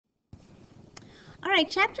All right,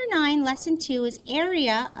 Chapter 9, Lesson 2 is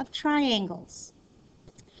area of triangles.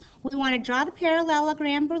 We want to draw the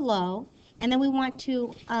parallelogram below, and then we want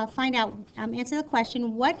to find out, answer the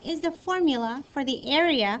question, what is the formula for the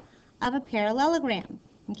area of a parallelogram?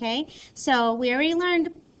 Okay, so we already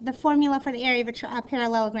learned the formula for the area of a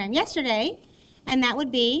parallelogram yesterday, and that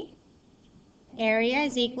would be area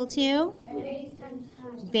is equal to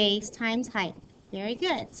base times height. Very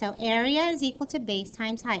good. So area is equal to base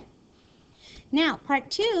times height. Now, part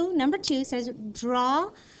 2, number 2, says draw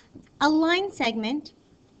a line segment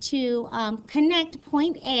to connect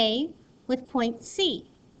point A with point C.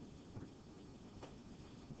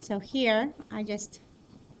 So here, I just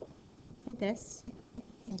put this,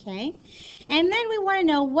 okay? And then we want to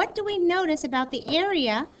know, what do we notice about the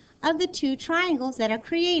area of the two triangles that are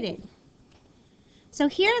created? So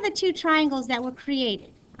here are the two triangles that were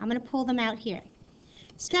created. I'm going to pull them out here.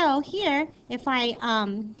 So here, if I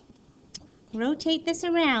rotate this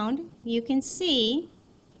around, you can see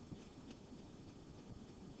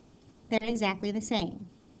they're exactly the same.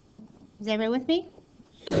 Is everybody with me?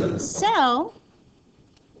 So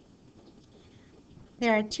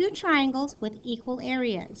there are two triangles with equal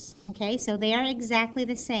areas. Okay, so they are exactly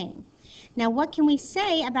the same. Now what can we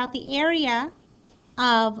say about the area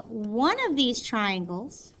of one of these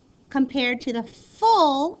triangles compared to the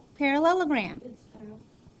full parallelogram?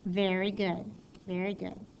 Very good, very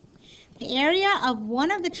good. The area of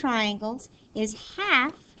one of the triangles is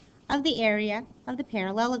half of the area of the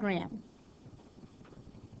parallelogram.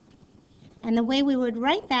 And the way we would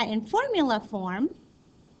write that in formula form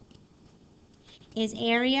is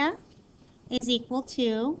area is equal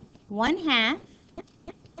to 1/2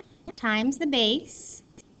 times the base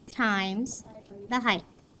times the height.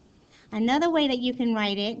 Another way that you can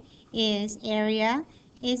write it is area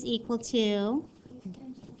is equal to,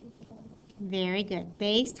 very good,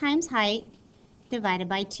 base times height divided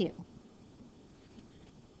by 2.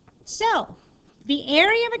 So the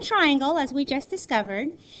area of a triangle, as we just discovered,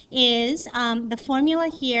 is, the formula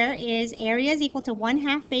here is area is equal to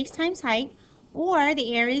 1/2 base times height, or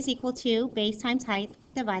the area is equal to base times height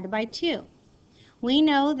divided by 2. We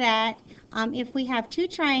know that if we have two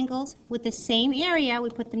triangles with the same area, we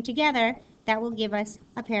put them together, that will give us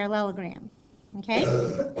a parallelogram. Okay?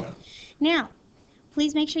 Now,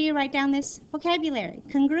 please make sure you write down this vocabulary.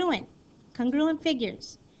 Congruent. Congruent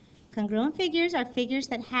figures. Congruent figures are figures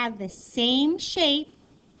that have the same shape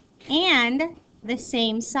and the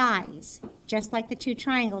same size, just like the two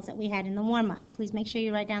triangles that we had in the warm-up. Please make sure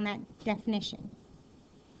you write down that definition.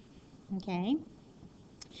 Okay?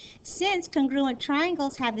 Since congruent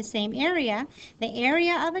triangles have the same area, the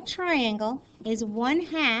area of a triangle is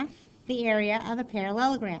 1/2 the area of a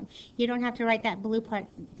parallelogram. You don't have to write that blue part,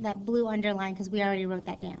 that blue underline, because we already wrote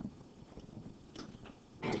that down.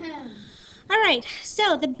 All right,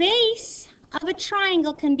 so the base of a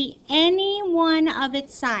triangle can be any one of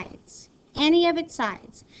its sides. Any of its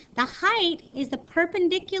sides. The height is the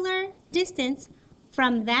perpendicular distance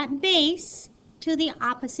from that base to the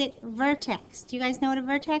opposite vertex. Do you guys know what a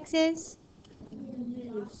vertex is?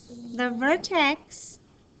 The vertex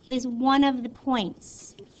is one of the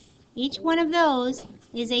points. Each one of those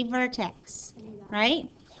is a vertex, right?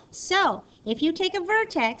 So if you take a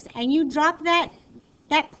vertex and you drop that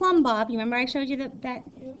plumb bob, you remember I showed you that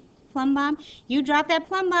plumb bob? You drop that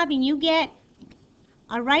plumb bob and you get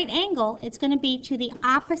a right angle, it's going to be to the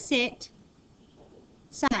opposite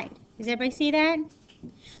side. Does everybody see that?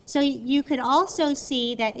 So you could also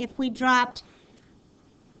see that if we dropped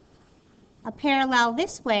a parallel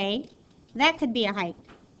this way, that could be a height,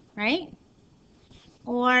 right?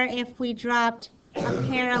 Or if we dropped a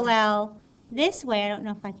parallel this way, I don't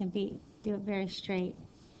know if I can do it very straight.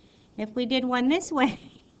 If we did one this way,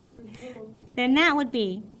 then that would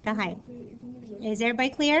be the height. Is everybody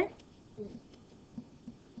clear?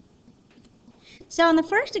 So in the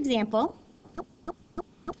first example,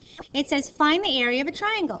 it says find the area of a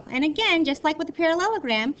triangle. And again, just like with the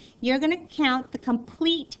parallelogram, you're going to count the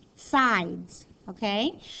complete sides.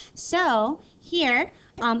 Okay? So here,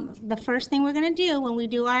 the first thing we're going to do when we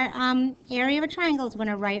do our area of a triangle is we're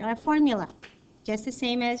going to write our formula, just the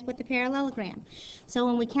same as with the parallelogram. So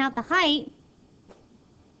when we count the height,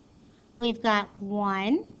 we've got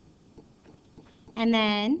 1, and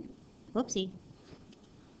then, whoopsie,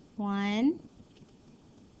 1,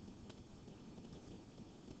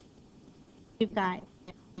 we've got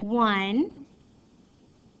 1,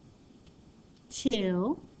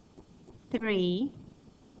 2, 3,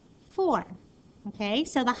 4. Okay,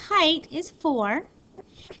 so the height is 4,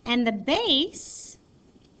 and the base,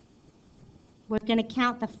 we're going to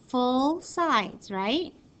count the full sides,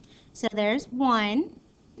 right? So there's 1,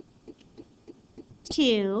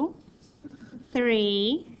 2,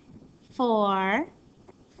 3, 4,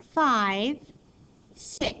 5,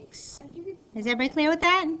 6. Is everybody clear with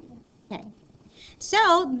that? Okay.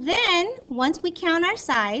 So then, once we count our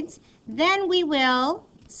sides, then we will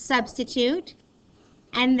substitute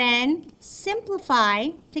and then simplify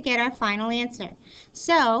to get our final answer.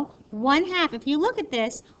 So 1/2, if you look at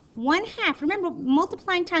this, 1/2, remember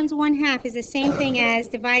multiplying times 1/2 is the same thing as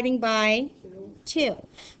dividing by 2.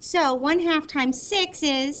 So 1/2 times 6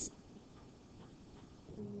 is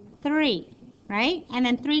 3, right? And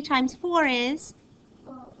then 3 times 4 is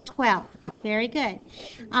 12. Very good.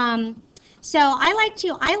 So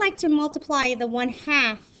I like to multiply the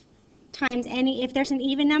 1/2 times any, if there's an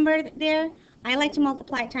even number there, I like to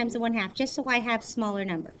multiply it times the 1/2 just so I have smaller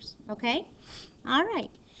numbers. Okay? All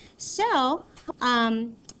right. So,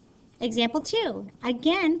 example 2.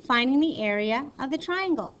 Again, finding the area of the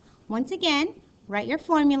triangle. Once again, write your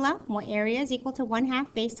formula. What area is equal to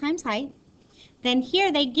 1/2 base times height. Then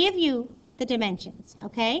here they give you the dimensions.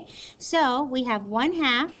 Okay? So we have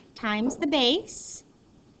 1/2 times the base,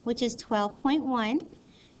 which is 12.1,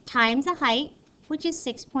 times the height, which is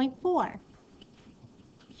 6.4.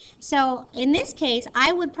 So in this case,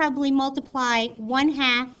 I would probably multiply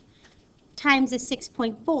 1/2 times the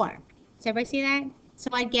 6.4. Does everybody see that? So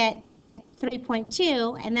I'd get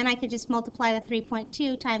 3.2, and then I could just multiply the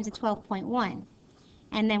 3.2 times the 12.1.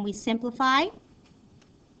 And then we simplify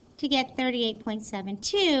to get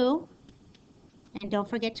 38.72. And don't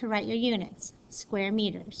forget to write your units, square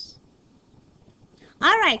meters.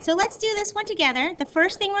 All right, so let's do this one together. The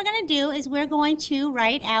first thing we're going to do is we're going to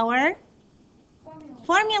write our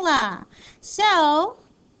formula. So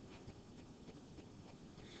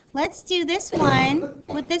let's do this one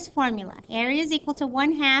with this formula. Area is equal to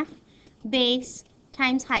 1/2 base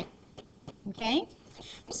times height. Okay?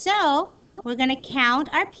 So we're going to count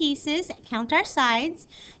our pieces, count our sides.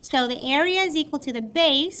 So the area is equal to the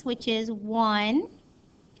base, which is 1,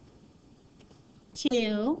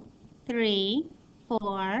 2, 3,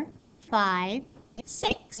 4, 5,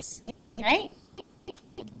 6, right?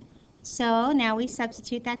 So now we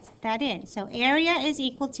substitute that in. So area is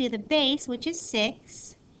equal to the base, which is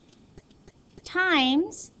 6,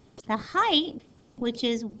 times the height, which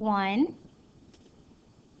is 1,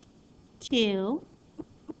 2,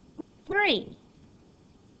 3.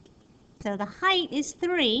 So the height is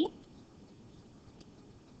 3.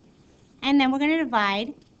 And then we're going to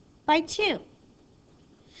divide by 2.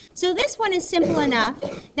 So this one is simple enough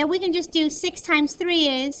that we can just do 6 times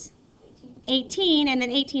 3 is 18, and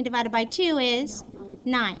then 18 divided by 2 is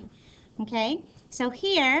 9. Okay? So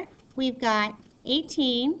here we've got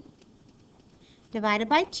 18 divided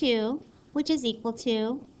by 2, which is equal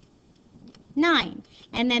to 9.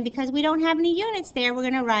 And then because we don't have any units there, we're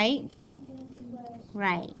going to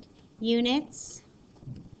write units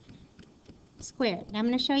squared. Now I'm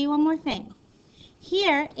going to show you one more thing.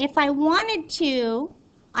 Here, if I wanted to,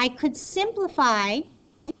 I could simplify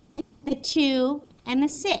the 2 and the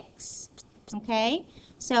 6. Okay?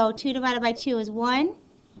 So 2 divided by 2 is 1.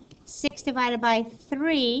 6 divided by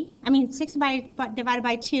 6 divided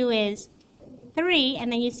by 2 is 3.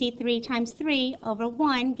 And then you see 3 times 3 over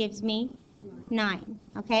 1 gives me 9.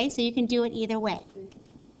 Okay? So you can do it either way.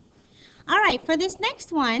 All right, for this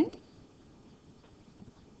next one,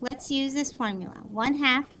 let's use this formula.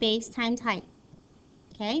 1/2 base times height.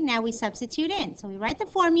 Okay, now we substitute in. So we write the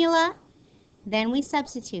formula, then we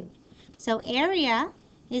substitute. So area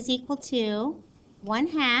is equal to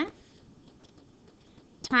 1/2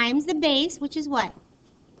 times the base, which is what?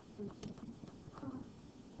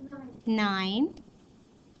 9,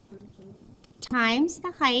 times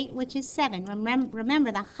the height, which is 7.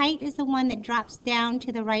 Remember, the height is the one that drops down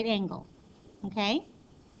to the right angle. Okay?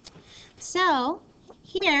 So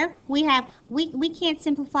here we have, we can't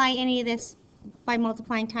simplify any of this by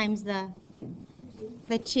multiplying times the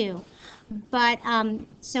 2. But,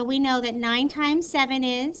 so we know that 9 times 7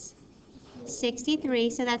 is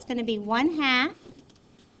 63, so that's going to be 1/2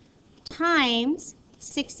 times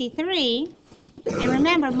 63. And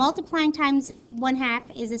remember, multiplying times 1/2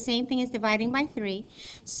 is the same thing as dividing by 3.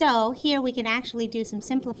 So here we can actually do some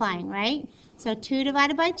simplifying, right? So 2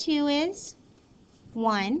 divided by 2 is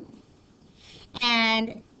 1.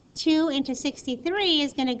 And 2 into 63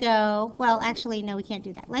 is going to go, well, actually, no, we can't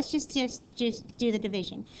do that. Let's just do the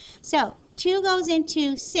division. So 2 goes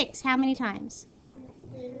into 6 how many times?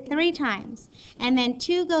 3 times. And then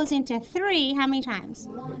 2 goes into 3 how many times?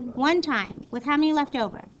 1 time. With how many left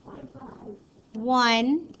over?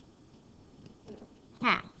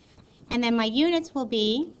 1/2. And then my units will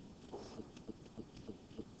be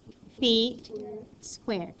feet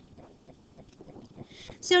squared.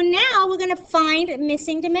 So now we're going to find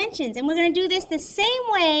missing dimensions, and we're going to do this the same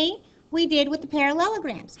way we did with the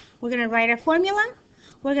parallelograms. We're going to write our formula,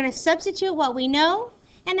 we're going to substitute what we know,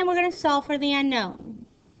 and then we're going to solve for the unknown.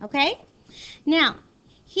 Okay? Now,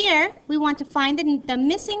 here we want to find the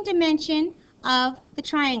missing dimension of the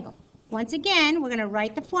triangle. Once again, we're going to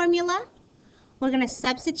write the formula, we're going to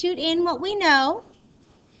substitute in what we know,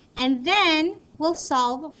 and then we'll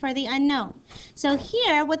solve for the unknown. So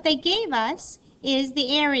here, what they gave us is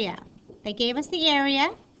the area. They gave us the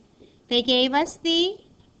area, they gave us the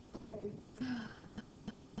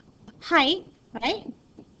height, right?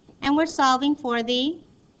 And we're solving for the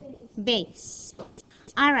base.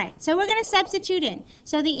 All right, so we're going to substitute in.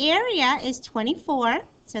 So the area is 24,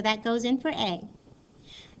 so that goes in for A.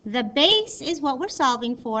 The base is what we're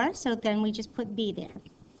solving for, so then we just put B there.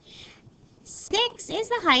 6 is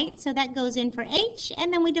the height, so that goes in for H,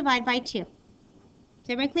 and then we divide by 2. Is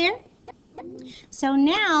everybody clear? So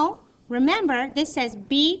now, remember, this says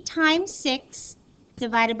B times 6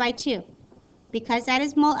 divided by 2. Because that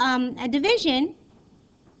is a division,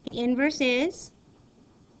 the inverse is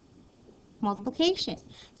multiplication.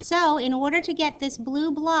 So in order to get this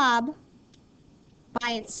blue blob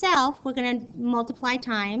by itself, we're going to multiply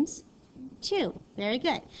times 2. Very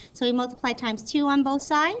good. So we multiply times 2 on both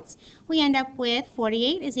sides. We end up with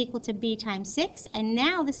 48 is equal to B times 6. And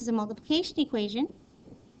now this is a multiplication equation.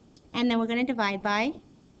 And then we're going to divide by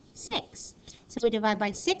 6. So we divide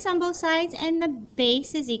by 6 on both sides, and the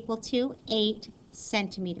base is equal to 8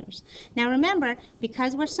 centimeters. Now remember,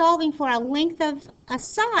 because we're solving for a length of a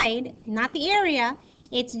side, not the area,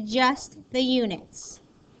 it's just the units.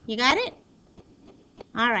 You got it?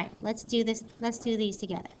 All right, let's do this. Let's do these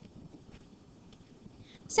together.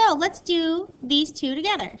 So let's do these two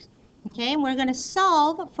together. Okay, and we're going to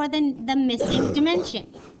solve for the missing dimension.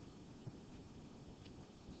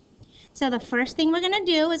 So the first thing we're going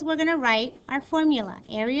to do is we're going to write our formula.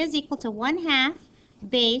 Area is equal to 1/2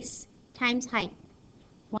 base times height.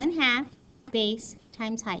 1/2 base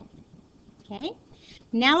times height. Okay,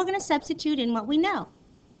 now we're going to substitute in what we know.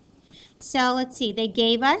 So let's see, they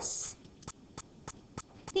gave us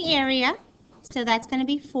the area, so that's going to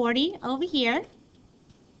be 40 over here,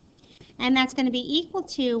 and that's going to be equal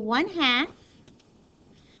to 1/2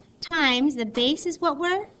 times the base is what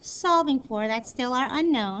we're solving for, that's still our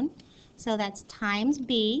unknown, so that's times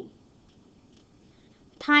B,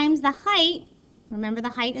 times the height. Remember, the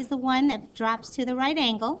height is the one that drops to the right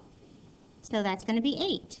angle, so that's going to be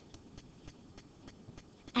 8.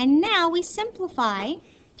 And now we simplify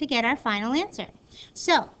to get our final answer.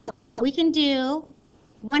 So we can do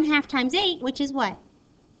 1/2 times 8, which is what?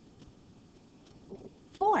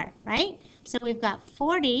 4, right? So we've got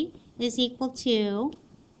 40 is equal to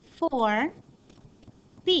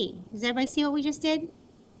 4B. Does everybody see what we just did?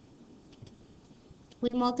 We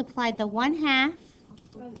multiplied the 1/2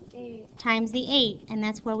 times the 8, and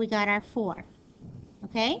that's where we got our 4.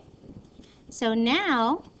 Okay? So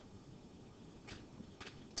now,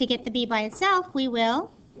 to get the B by itself, we will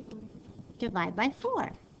divide by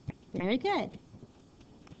 4. Very good.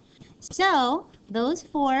 So those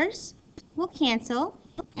 4's will cancel,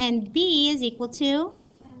 and B is equal to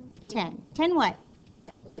 10. 10 what?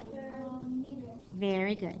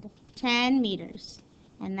 Very good. 10 meters.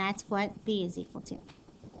 And that's what B is equal to.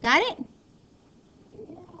 Got it?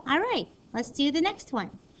 All right, let's do the next one.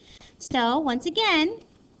 So once again,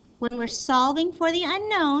 when we're solving for the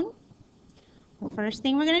unknown, the first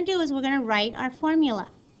thing we're going to do is we're going to write our formula.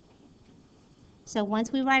 So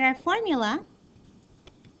once we write our formula,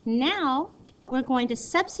 now we're going to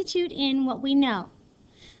substitute in what we know.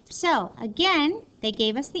 So again, they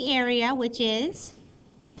gave us the area, which is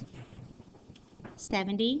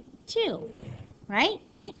 72, right?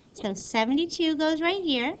 So 72 goes right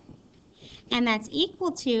here, and that's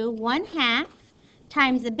equal to 1/2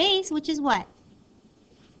 times the base, which is what?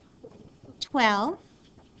 12.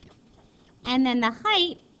 And then the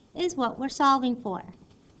height is what we're solving for.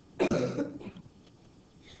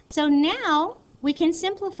 So now we can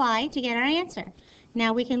simplify to get our answer.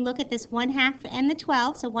 Now we can look at this 1/2 and the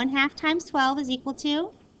 12. So 1/2 times 12 is equal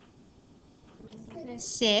to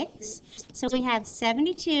 6. So we have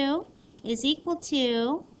 72 is equal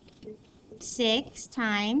to 6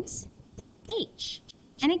 times H.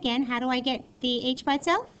 And again, how do I get the H by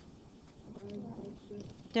itself?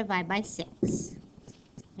 Divide by 6.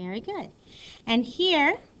 Very good. And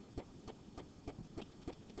here,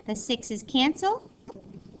 the 6's cancel,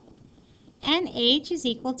 and H is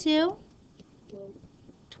equal to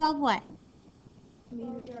 12 what?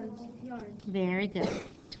 Very good.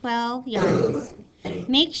 12 yards.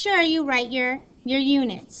 Make sure you write your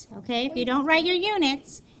units, okay? If you don't write your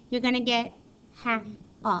units, you're going to get half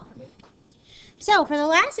off. So for the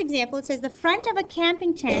last example, it says the front of a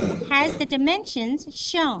camping tent has the dimensions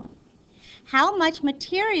shown. How much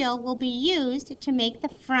material will be used to make the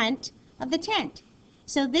front of the tent?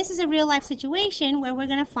 So this is a real life situation where we're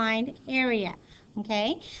going to find area.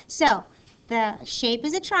 Okay, so the shape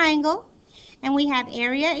is a triangle, and we have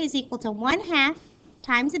area is equal to 1/2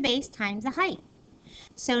 times the base times the height.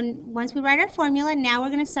 So once we write our formula, now we're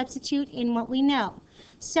going to substitute in what we know.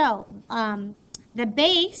 So the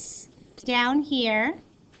base down here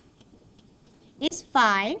is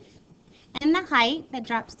 5, and the height that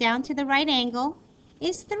drops down to the right angle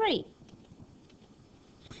is 3.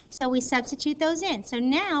 So we substitute those in. So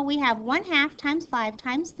now we have 1/2 times 5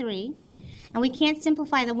 times 3. And we can't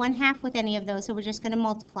simplify the 1/2 with any of those, so we're just going to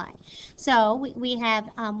multiply. So we have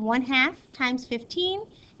 1/2 times 15,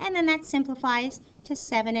 and then that simplifies to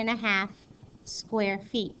 7.5 square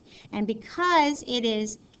feet. And because it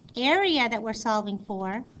is area that we're solving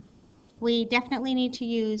for, we definitely need to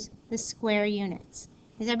use the square units.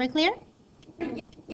 Is everybody clear?